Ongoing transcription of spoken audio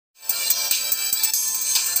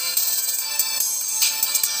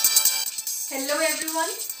Hello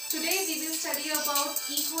everyone. Today we will study about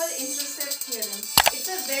equal intercept theorem.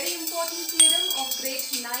 It's a very important theorem of grade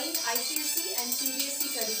 9 ICSE and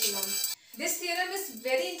CBSE curriculum. This theorem is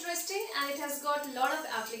very interesting and it has got a lot of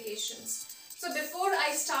applications. So before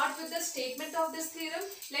I start with the statement of this theorem,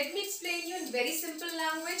 let me explain you in very simple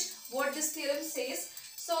language what this theorem says.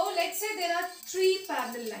 So let's say there are three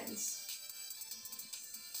parallel lines.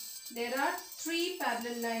 There are three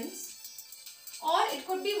parallel lines. Or it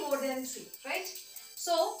could be more than three, right?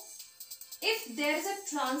 So, if there is a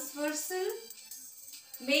transversal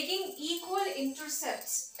making equal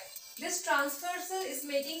intercepts, this transversal is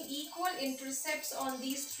making equal intercepts on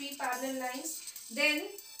these three parallel lines, then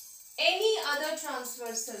any other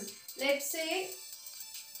transversal, let's say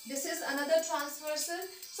this is another transversal,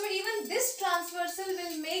 so even this transversal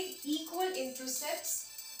will make equal intercepts,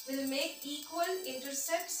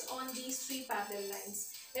 on these three parallel lines.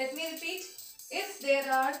 Let me repeat. If there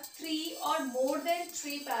are three or more than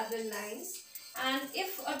three parallel lines and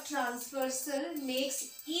if a transversal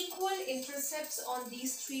makes equal intercepts on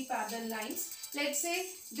these three parallel lines, let's say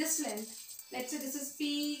this length, let's say this is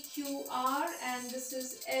PQR and this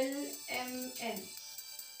is LMN.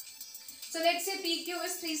 So let's say PQ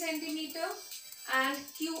is 3 centimeter and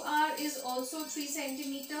QR is also 3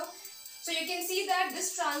 centimeter. So you can see that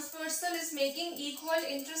this transversal is making equal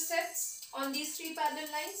intercepts on these three parallel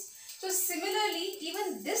lines. So similarly,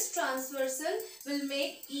 even this transversal will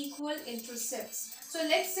make equal intercepts. So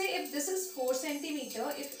let's say if this is 4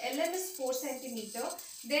 centimeter, if LM is 4 centimeter,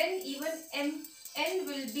 then even MN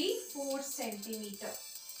will be 4 centimeter.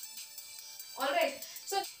 Alright,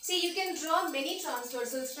 so see, you can draw many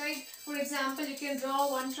transversals, right? For example, you can draw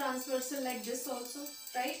one transversal like this also,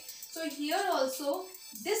 right? So here also,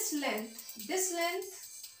 this length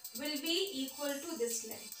will be equal to this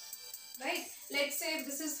length. Right? Let's say if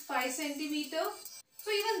this is 5 centimeter,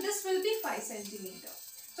 so even this will be 5 centimeter.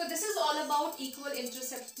 So this is all about equal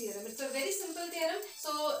intercept theorem. It's a very simple theorem.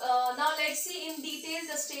 So now let's see in detail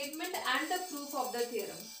the statement and the proof of the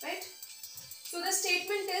theorem. Right? So the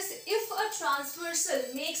statement is, if a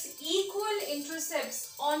transversal makes equal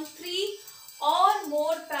intercepts on three or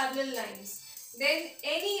more parallel lines, then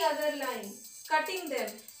any other line cutting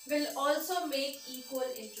them will also make equal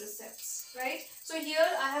intercepts, right? So here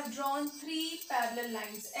I have drawn three parallel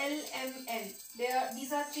lines, LMN.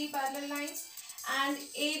 These are three parallel lines, and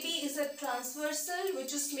AB is a transversal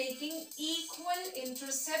which is making equal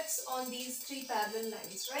intercepts on these three parallel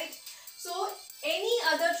lines, right? So any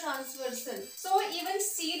other transversal, so even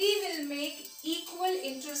CD will make equal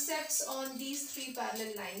intercepts on these three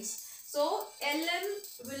parallel lines. So LM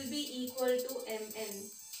will be equal to MN.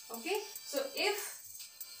 Okay, so if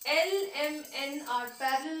LMN are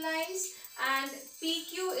parallel lines and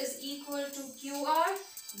PQ is equal to QR,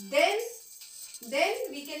 then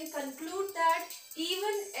we can conclude that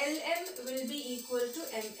even LM will be equal to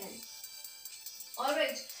MN.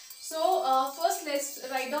 Alright, so first let's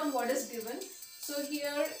write down what is given. So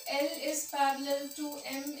here L is parallel to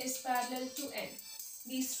M is parallel to N.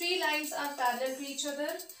 These three lines are parallel to each other,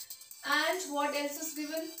 and what else is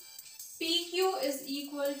given? PQ is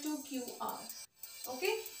equal to QR.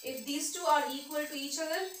 Okay, if these two are equal to each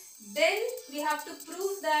other, then we have to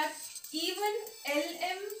prove that even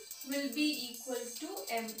LM will be equal to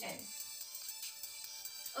MN.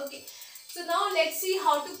 Okay, so now let's see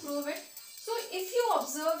how to prove it. So if you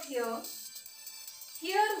observe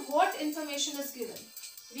here what information is given?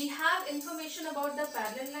 We have information about the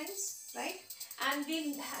parallel lines, right? And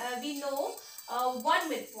we know one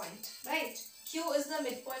midpoint, right? Q is the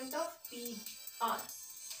midpoint of PR.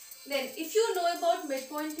 Then if you know about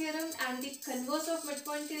midpoint theorem and the converse of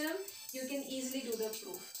midpoint theorem, you can easily do the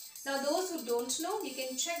proof. Now those who don't know, you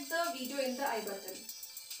can check the video in the I button.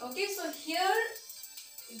 Okay, so here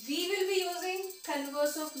we will be using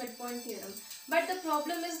converse of midpoint theorem. But the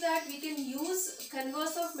problem is that we can use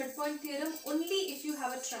converse of midpoint theorem only if you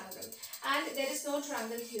have a triangle. And there is no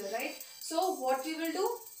triangle here, right? So what we will do?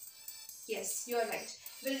 Yes, you are right.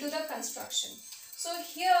 We'll do the construction. So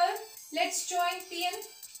here, let's join PN.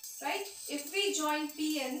 Right? If we join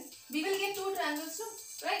PN, we will get two triangles,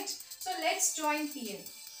 no? Right? So let's join PN.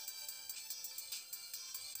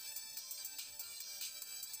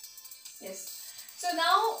 Yes. So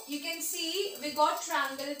now you can see we got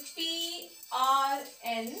triangle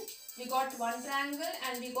PRN. We got one triangle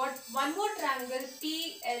and we got one more triangle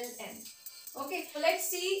PLN. Okay. So let's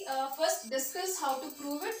see. First discuss how to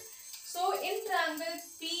prove it. So in triangle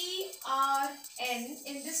PRN,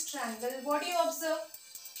 in this triangle, what do you observe?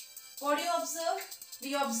 What do you observe?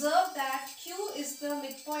 We observe that Q is the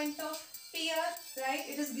midpoint of PR, right?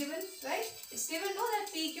 It is given, right? It's given, no, that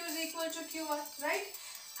PQ is equal to QR, right?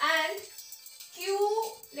 And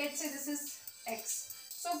let's say this is x.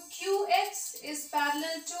 So QX is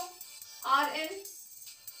parallel to RN,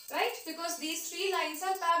 right? Because these three lines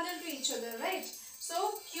are parallel to each other, right? So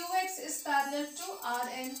QX is parallel to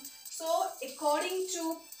RN. So according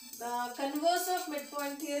to converse of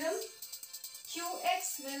midpoint theorem,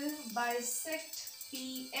 QX will bisect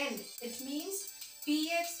PN. It means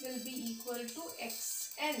PX will be equal to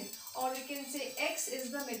XN, or we can say X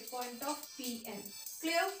is the midpoint of PN.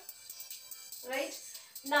 Clear? Right?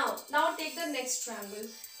 Now take the next triangle.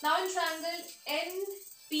 Now in triangle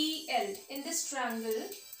NPL, in this triangle,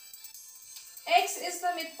 X is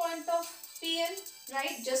the midpoint of PN,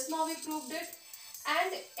 right? Just now we proved it.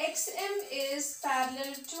 And XM is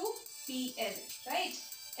parallel to PL, right?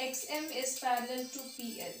 XM is parallel to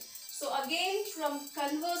PL. So again, from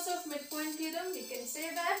converse of midpoint theorem, we can say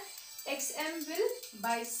that XM will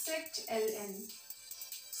bisect LN.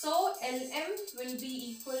 So LM will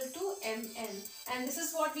be equal to MN. And this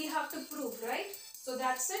is what we have to prove, right? So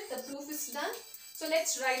that's it. The proof is done. So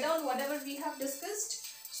let's write down whatever we have discussed.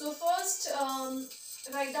 So first,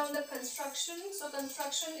 write down the construction. So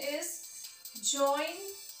construction is join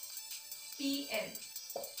PN.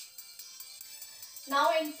 Now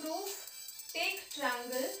in proof, take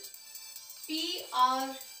triangle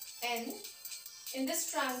PRN. In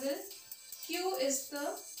this triangle, Q is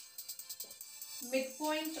the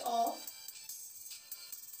midpoint of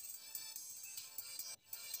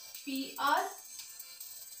PR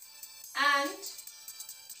and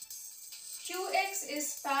QX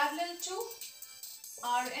is parallel to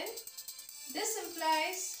RN. This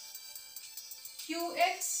implies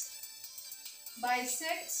QX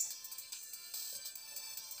bisects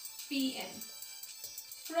PN.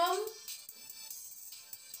 From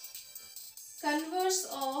converse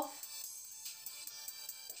of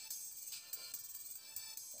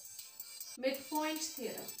midpoint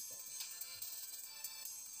theorem.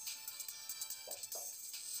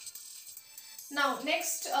 Now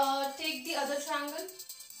next, take the other triangle.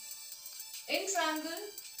 In triangle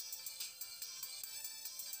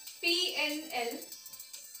PNL,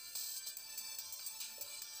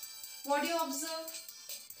 what do you observe?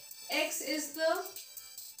 X is the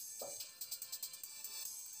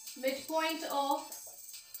midpoint of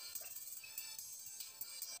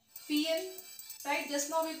PN, right? Just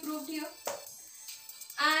now we proved here.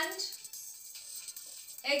 And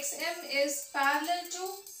XM is parallel to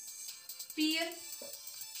PN,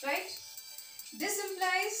 right? This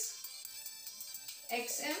implies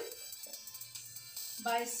XM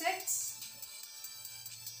bisects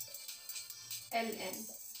LN.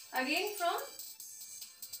 Again from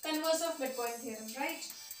converse of midpoint theorem, right?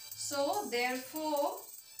 So therefore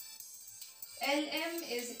LM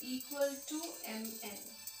is equal to MN.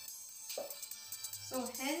 So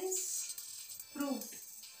hence proved.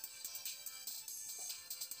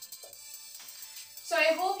 So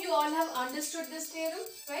I hope you all have understood this theorem,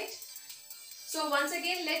 right? So once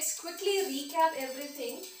again, let's quickly recap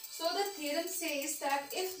everything. So the theorem says that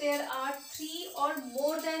if there are three or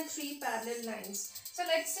more than three parallel lines. So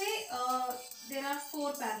let's say there are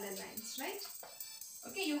four parallel lines, right?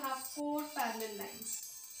 Okay, you have four parallel lines.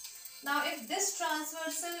 Now if this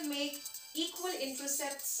transversal make equal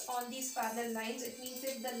intercepts on these parallel lines, it means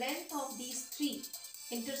if the length of these three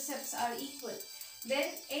intercepts are equal, then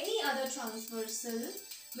any other transversal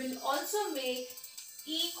will also make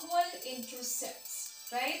equal intercepts,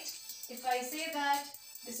 right? If I say that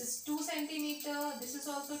this is 2 centimeter, this is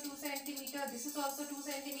also 2 centimeter, this is also 2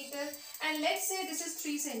 centimeter, and let's say this is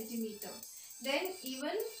 3 centimeter, then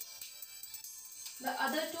even the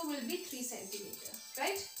other two will be 3 centimeter,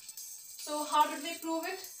 right? So how did we prove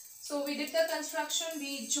it? So we did the construction,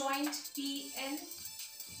 we joined PN,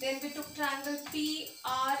 then we took triangle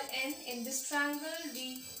PRN. In this triangle,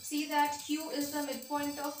 we see that Q is the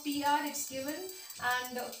midpoint of PR, it's given,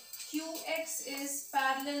 and QX is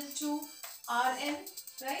parallel to RN,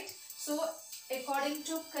 right? So according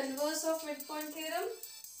to converse of midpoint theorem,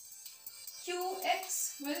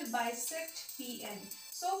 QX will bisect PN.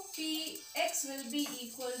 So PX will be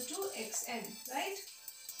equal to XN, right?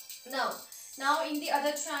 Now in the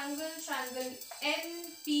other triangle, triangle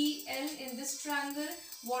NPL, in this triangle,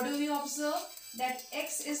 what do we observe? That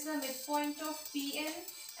X is the midpoint of PN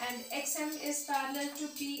and XM is parallel to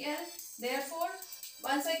PL. Therefore,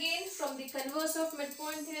 once again, from the converse of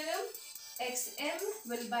midpoint theorem, XM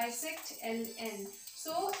will bisect LN.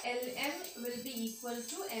 So LM will be equal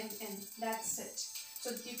to MN. That's it.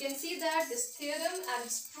 So you can see that this theorem and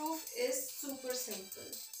its proof is super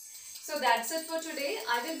simple. So that's it for today.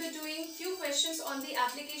 I will be doing few questions on the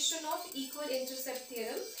application of equal intercept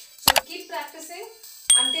theorem. So keep practicing.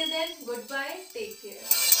 Until then, goodbye. Take care.